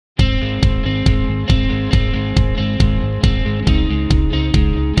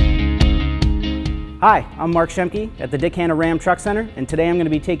Hi, I'm Mark Schemke at the Dick Hanna Ram Truck Center, and today I'm going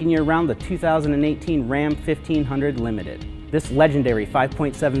to be taking you around the 2018 Ram 1500 Limited. This legendary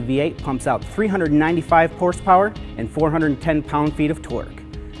 5.7 V8 pumps out 395 horsepower and 410 pound-feet of torque.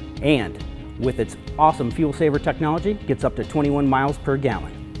 And with its awesome fuel saver technology, gets up to 21 miles per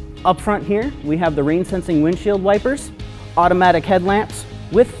gallon. Up front here, we have the rain sensing windshield wipers, automatic headlamps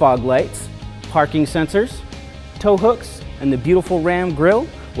with fog lights, parking sensors, tow hooks, and the beautiful Ram grille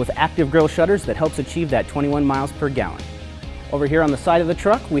with active grille shutters that helps achieve that 21 miles per gallon. Over here on the side of the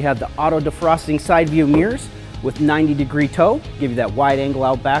truck, we have the auto defrosting side view mirrors with 90-degree tow, give you that wide angle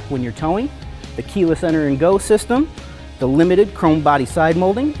out back when you're towing, the keyless enter and go system, the limited chrome body side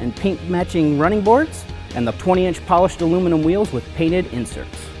molding and paint matching running boards, and the 20-inch polished aluminum wheels with painted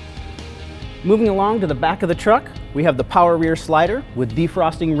inserts. Moving along to the back of the truck, we have the power rear slider with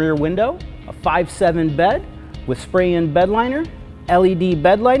defrosting rear window, a 5.7 bed with spray-in bed liner, LED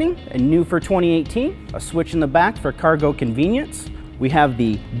bed lighting, and new for 2018, a switch in the back for cargo convenience. We have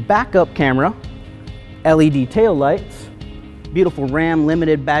the backup camera, LED tail lights, beautiful Ram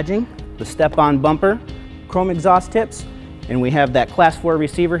limited badging, the step-on bumper, chrome exhaust tips, and we have that Class 4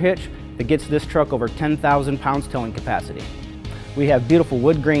 receiver hitch that gets this truck over 10,000 pounds towing capacity. We have beautiful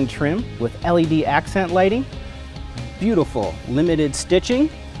wood grain trim with LED accent lighting, beautiful limited stitching,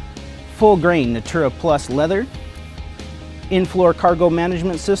 full grain Natura Plus leather, in-floor cargo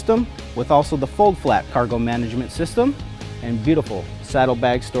management system with also the fold flat cargo management system, and beautiful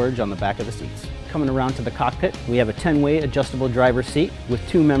saddlebag storage on the back of the seats. Coming around to the cockpit, we have a 10-way adjustable driver's seat with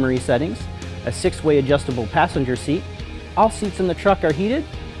 2 memory settings, a 6-way adjustable passenger seat. All seats in the truck are heated,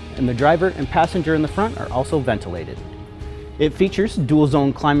 and the driver and passenger in the front are also ventilated. It features dual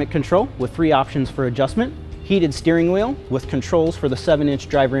zone climate control with 3 options for adjustment, heated steering wheel with controls for the 7-inch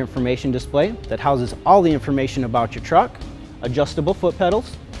driver information display that houses all the information about your truck, adjustable foot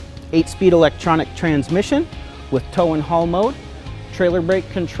pedals, 8-speed electronic transmission with tow and haul mode, trailer brake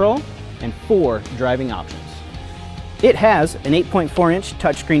control, and 4 driving options. It has an 8.4-inch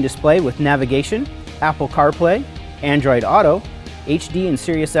touchscreen display with navigation, Apple CarPlay, Android Auto, HD and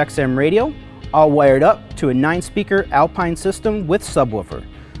Sirius XM radio, all wired up to a 9-speaker Alpine system with subwoofer,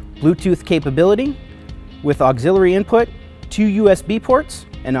 Bluetooth capability with auxiliary input, 2 USB ports,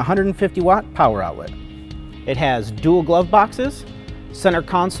 and a 150-watt power outlet. It has dual glove boxes, center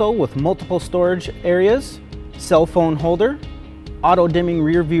console with multiple storage areas, cell phone holder, auto dimming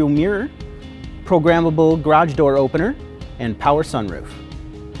rear view mirror, programmable garage door opener, and power sunroof.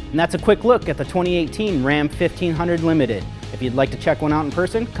 And that's a quick look at the 2018 Ram 1500 Limited. If you'd like to check one out in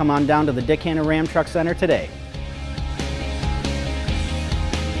person, come on down to the Dick Hanna Ram Truck Center today.